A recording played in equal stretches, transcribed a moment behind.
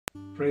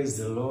Praise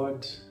the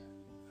Lord.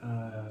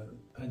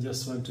 I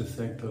just want to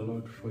thank the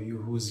Lord for you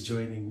who's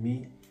joining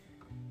me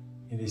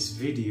in this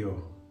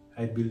video.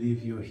 I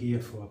believe you're here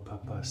for a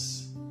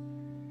purpose.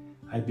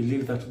 I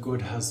believe that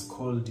God has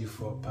called you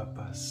for a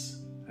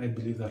purpose. I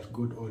believe that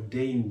God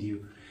ordained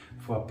you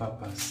for a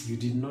purpose. You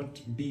did not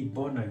be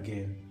born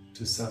again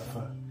to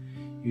suffer.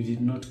 You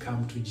did not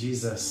come to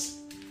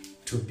Jesus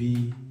to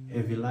be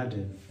heavy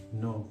laden.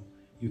 No,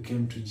 you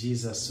came to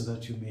Jesus so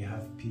that you may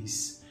have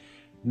peace.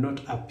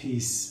 Not a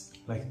peace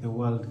like the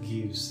world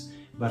gives,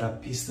 but a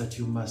peace that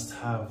you must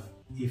have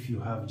if you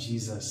have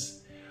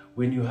Jesus.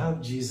 When you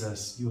have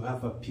Jesus, you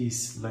have a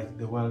peace like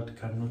the world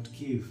cannot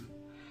give.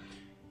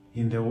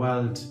 In the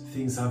world,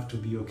 things have to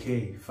be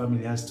okay.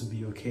 Family has to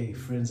be okay.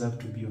 Friends have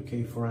to be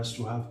okay for us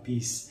to have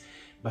peace.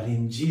 But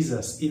in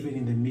Jesus, even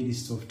in the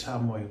midst of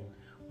turmoil,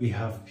 we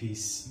have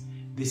peace.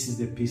 This is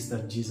the peace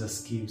that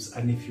Jesus gives.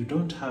 And if you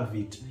don't have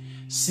it,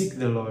 seek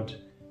the Lord,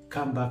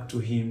 come back to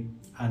Him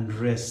and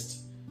rest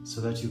so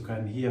that you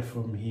can hear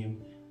from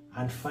Him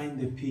and find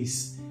the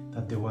peace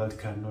that the world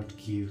cannot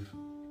give.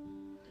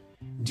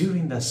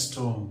 During the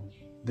storm,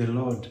 the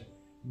Lord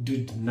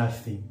did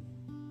nothing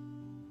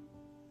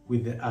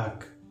with the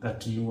ark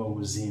that Noah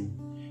was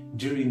in.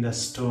 During the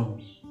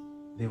storm,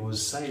 there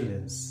was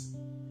silence.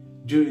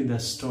 During the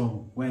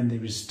storm, when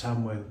there is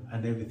turmoil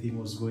and everything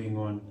was going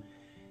on,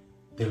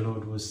 the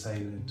Lord was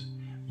silent.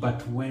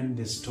 But when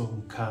the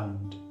storm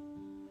calmed,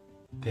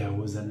 there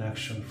was an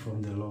action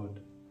from the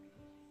Lord.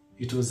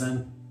 It was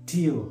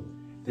until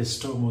the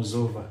storm was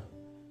over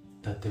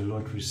that the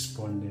Lord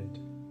responded.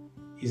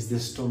 Is the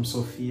storm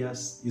so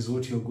fierce? Is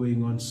what you're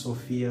going on so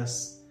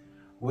fierce?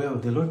 Well,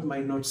 the Lord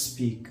might not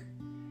speak,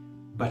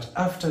 but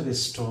after the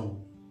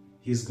storm,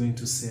 He's going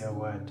to say a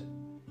word.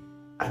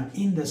 And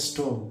in the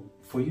storm,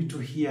 for you to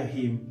hear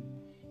Him,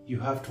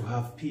 you have to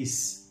have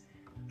peace.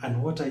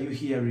 And what are you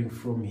hearing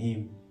from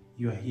Him?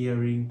 You are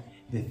hearing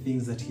the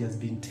things that He has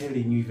been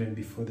telling you even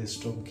before the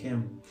storm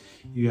came.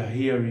 You are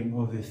hearing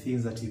of the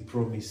things that He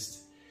promised.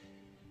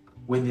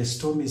 When the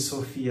storm is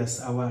so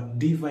fierce, our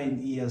divine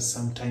ears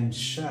sometimes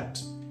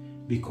shut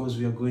because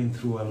we are going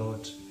through a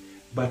lot.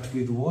 But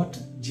with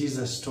what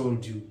Jesus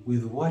told you,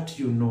 with what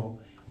you know,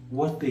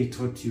 what they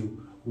taught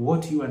you,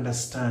 what you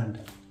understand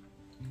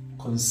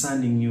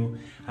concerning you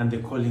and the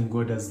calling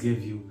God has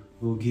gave you,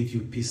 will give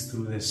you peace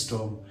through the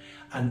storm.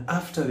 And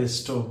after the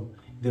storm,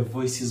 the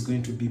voice is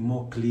going to be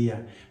more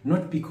clear,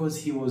 not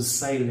because He was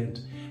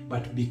silent,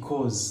 but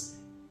because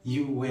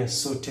you were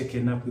so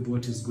taken up with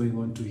what is going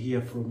on to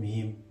hear from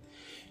Him.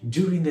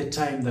 During the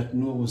time that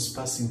Noah was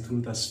passing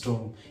through the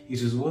storm,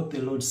 it is what the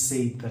Lord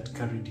said that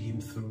carried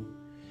him through.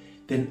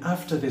 Then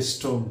after the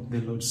storm, the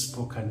Lord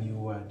spoke a new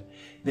word.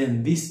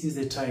 Then this is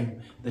the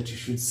time that you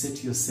should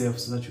set yourself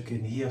so that you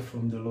can hear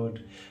from the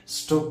Lord.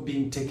 Stop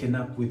being taken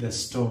up with the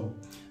storm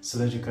so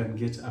that you can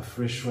get a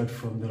fresh word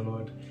from the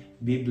Lord.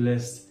 Be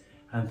blessed,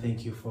 and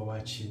thank you for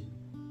watching.